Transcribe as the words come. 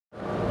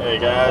Hey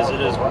guys,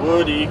 it is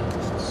Woody.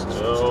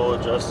 Still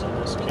adjusting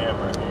this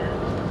camera here.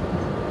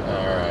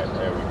 Alright,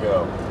 there we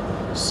go.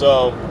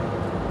 So,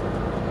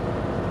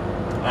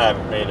 I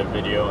haven't made a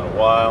video in a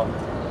while.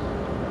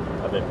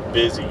 I've been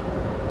busy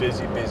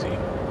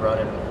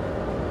running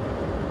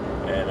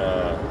and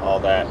all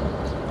that.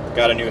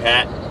 Got a new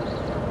hat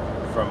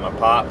from my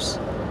pops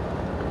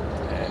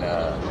and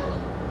I'm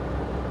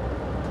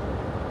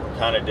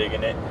kind of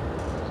digging it.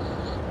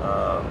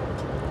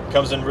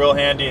 Comes in real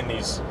handy in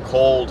these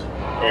cold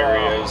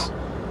areas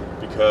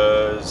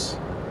because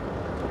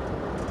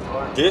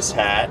this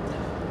hat,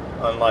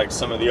 unlike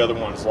some of the other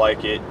ones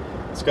like it,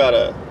 it's got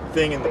a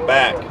thing in the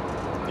back.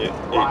 It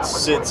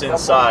sits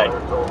inside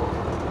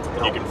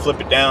and you can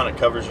flip it down. It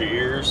covers your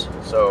ears,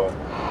 so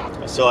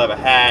I still have a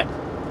hat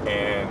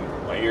and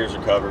my ears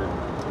are covered.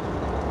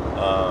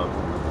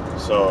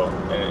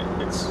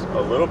 And it's a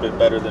little bit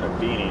better than a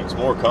beanie. It's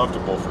more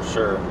comfortable for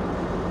sure.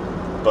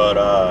 But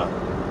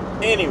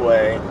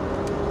anyway,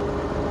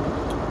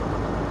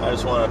 I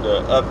just wanted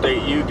to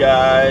update you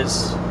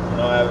guys. I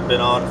know I haven't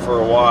been on for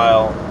a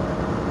while.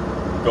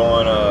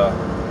 Going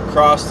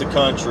across the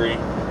country.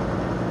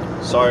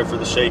 Sorry for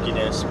the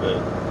shakiness, but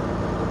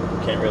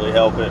can't really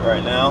help it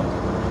right now.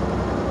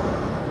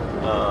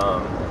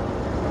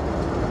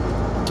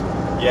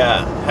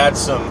 Yeah, had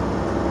some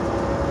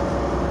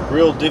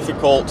real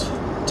difficult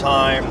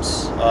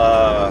times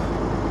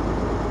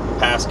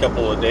past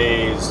couple of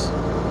days.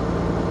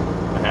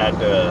 I've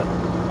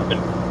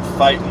been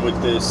fighting with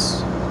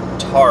this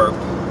tarp.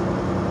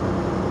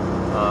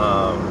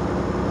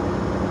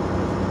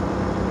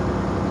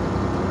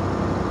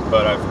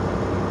 But I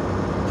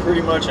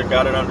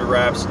got it under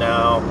wraps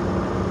now.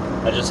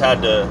 I just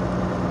had to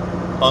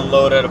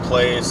unload at a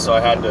place, so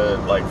I had to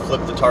like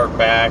flip the tarp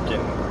back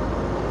and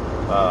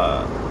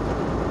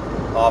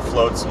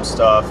offload some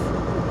stuff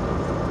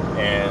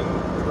and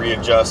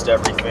readjust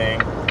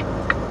everything.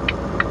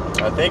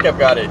 I think I've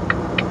got it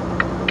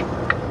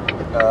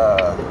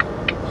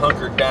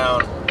hunkered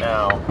down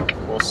now.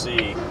 We'll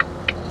see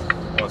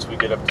once we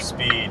get up to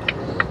speed.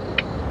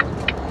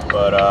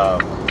 But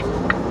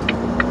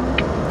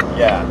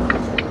yeah,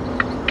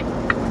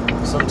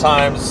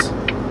 sometimes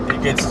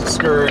it gets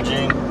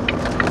discouraging,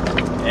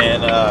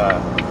 and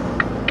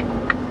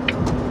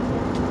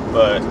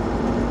but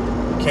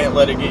can't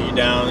let it get you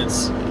down.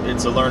 It's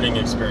a learning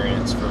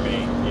experience for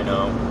me, you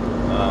know.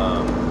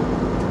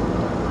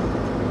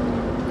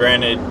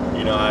 Granted,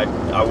 you know,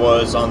 I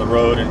was on the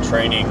road and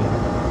training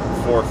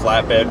for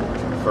flatbed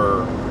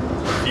for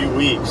a few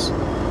weeks,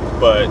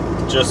 but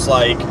just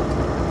like,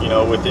 you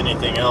know, with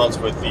anything else,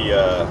 with the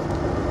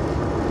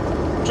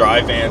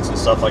dry vans and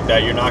stuff like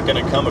that, you're not going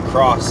to come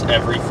across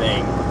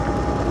everything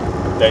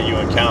that you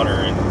encounter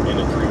in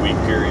a 3-week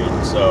period.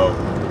 So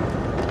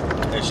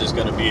it's just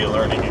going to be a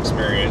learning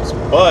experience.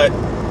 But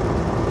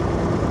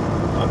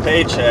my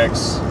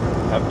paychecks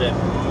have been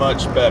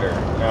much better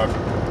now,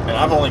 and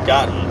I've only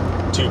gotten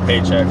 2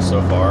 paychecks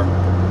so far,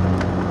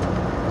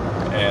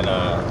 and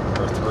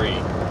or 3. I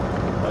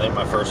think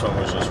my first one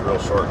was just real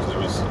short because it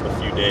was a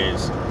few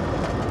days,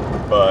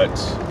 but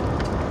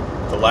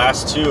the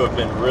last 2 have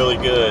been really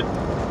good,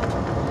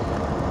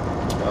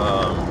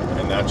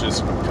 and that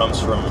just comes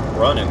from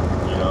running.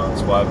 You know,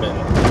 that's why I've been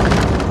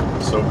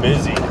so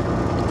busy.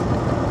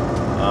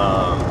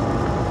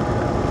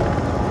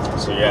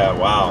 So yeah,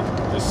 wow,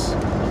 this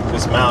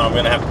mount, I'm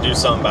gonna have to do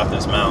something about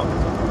this mount.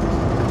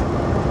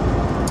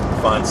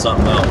 Find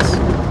something else.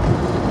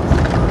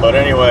 But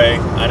anyway,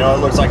 I know it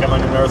looks like I'm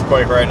in an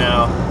earthquake right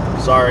now.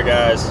 Sorry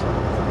guys.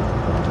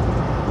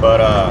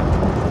 But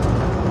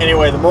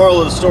anyway, the moral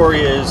of the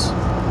story is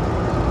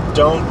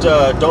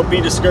don't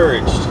be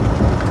discouraged.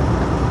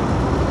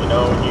 You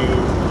know, when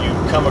you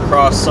come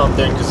across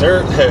something, because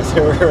there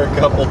were a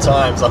couple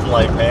times I'm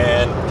like,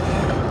 man,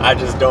 I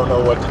just don't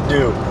know what to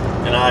do.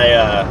 And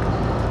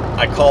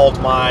I called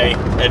my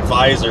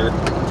advisor,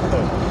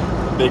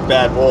 Big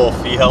Bad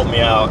Wolf. He helped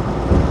me out,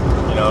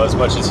 you know, as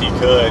much as he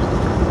could.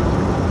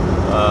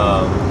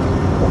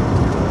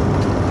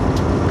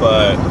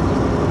 But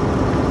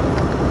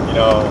you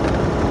know,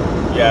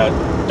 yeah,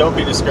 don't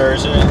be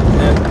discouraged,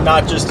 and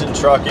not just in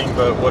trucking,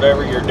 but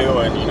whatever you're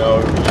doing. You know,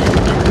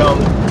 you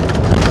come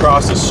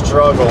across a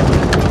struggle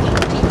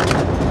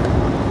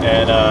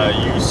and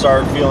you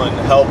start feeling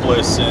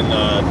helpless and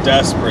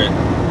desperate.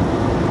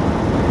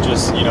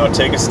 Just, you know,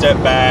 take a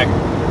step back,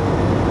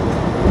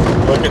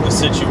 look at the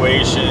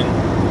situation,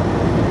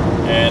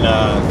 and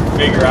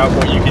figure out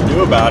what you can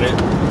do about it.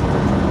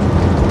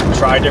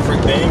 Try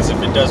different things.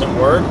 If it doesn't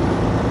work,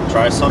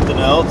 try something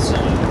else,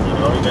 and you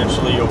know,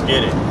 eventually you'll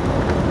get it.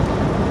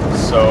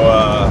 So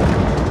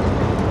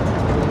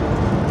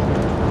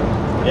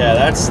yeah,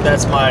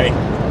 that's my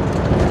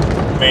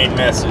main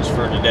message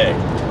for today.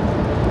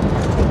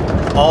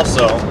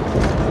 Also,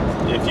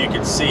 if you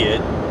can see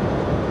it,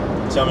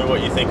 tell me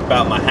what you think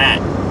about my hat.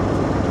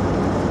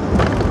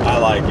 I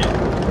like it.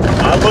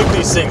 I looked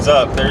these things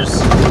up. There's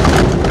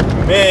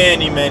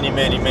many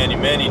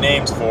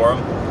names for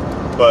them,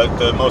 but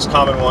the most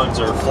common ones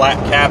are flat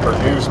cap or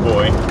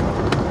newsboy.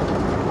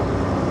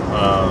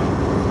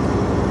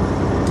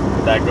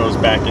 that goes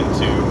back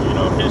into, you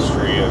know,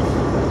 history of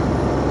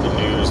the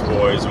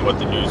newsboys and what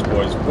the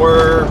newsboys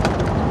were.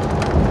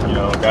 You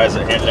know, guys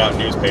that handed out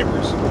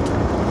newspapers.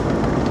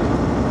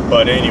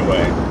 But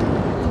anyway,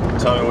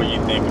 tell me what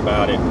you think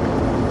about it.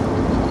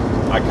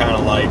 I kind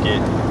of like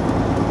it.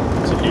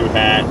 It's a new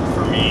hat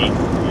for me.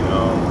 You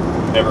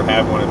know, never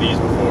had one of these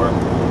before.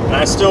 And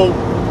I still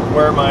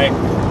wear my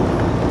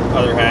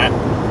other hat.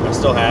 I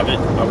still have it.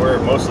 I wear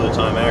it most of the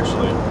time,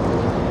 actually.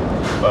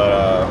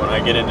 But when I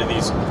get into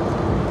these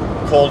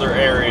colder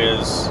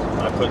areas,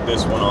 I put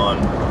this one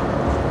on.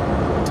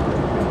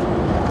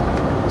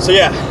 So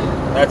yeah,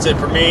 that's it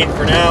for me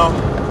for now.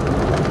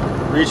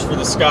 Reach for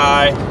the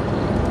sky.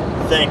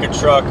 Thank a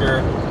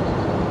trucker.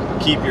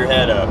 Keep your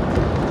head up.